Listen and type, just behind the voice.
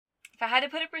If I had to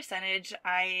put a percentage,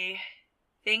 I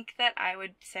think that I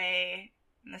would say,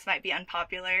 and this might be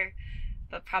unpopular,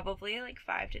 but probably like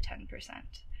 5 to 10%.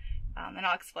 And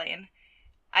I'll explain.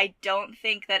 I don't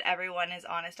think that everyone is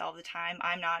honest all the time.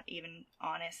 I'm not even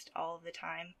honest all of the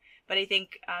time. But I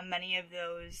think many of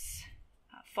those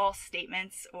false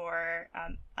statements or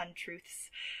untruths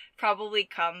probably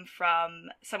come from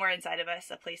somewhere inside of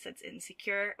us, a place that's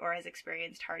insecure or has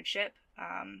experienced hardship.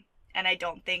 And I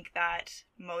don't think that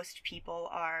most people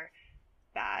are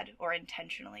bad or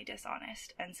intentionally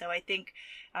dishonest. And so I think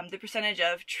the percentage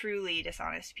of truly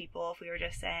dishonest people, if we were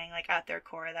just saying like at their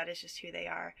core that is just who they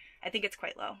are, I think it's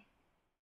quite low.